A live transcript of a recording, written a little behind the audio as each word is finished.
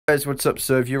Guys, what's up?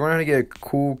 So if you're wanting to get a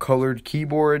cool colored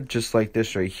keyboard just like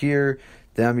this right here,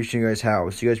 then I'm showing you guys how.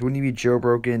 So you guys wouldn't need to be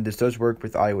jailbroken. This does work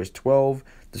with iOS 12.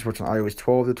 This works on iOS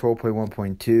 12 to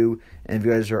 12.1.2. And if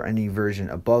you guys are any version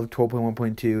above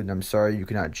 12.1.2, then I'm sorry, you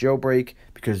cannot jailbreak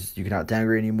because you cannot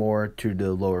downgrade anymore to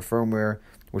the lower firmware,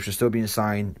 which is still being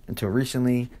assigned until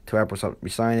recently, until Apple stopped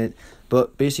resigning it.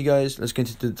 But basically, guys, let's get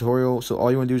into the tutorial. So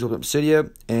all you want to do is open up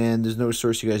Cydia, and there's no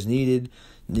source you guys needed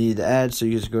to add, so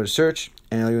you just go to search,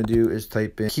 and all you want to do is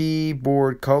type in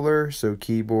keyboard color, so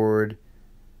keyboard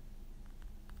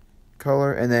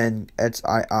color, and then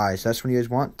XII. So that's when you guys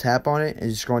want. Tap on it, and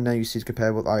just scrolling down, you see it's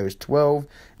compatible with iOS 12,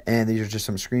 and these are just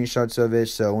some screenshots of it.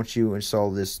 So once you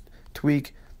install this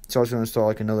tweak, it's also going to install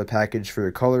like another package for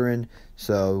your coloring.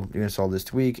 So you're going to install this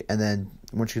tweak, and then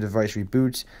once your device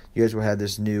reboots, you guys will have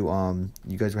this new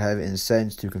you guys will have it in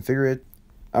settings to configure it.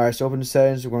 Alright, so open the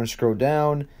settings, we're going to scroll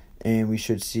down, and we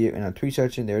should see it in our tweak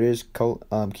section. There it is,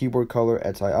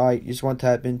 KeyboardColorXII. You just want to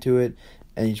tap into it,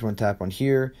 and you just want to tap on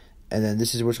here, and then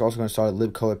this is what's also going to install a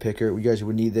lib color picker. You guys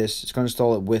would need this. It's going to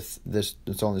install it with this,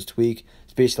 installing this tweak.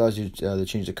 It basically allows you to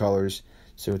change the colors.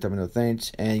 So type in no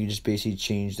thanks, and you just basically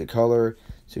change the color.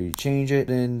 So you change it,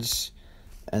 and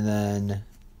then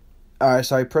alright,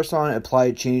 so I press on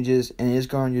apply changes, and it is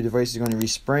going, your device is going to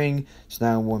respring. So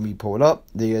now when we pull it up,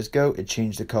 there you guys go, it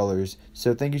changed the colors.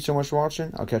 So thank you so much for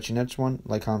watching. I'll catch you next one.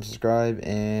 Like, comment, subscribe,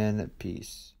 and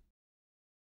peace.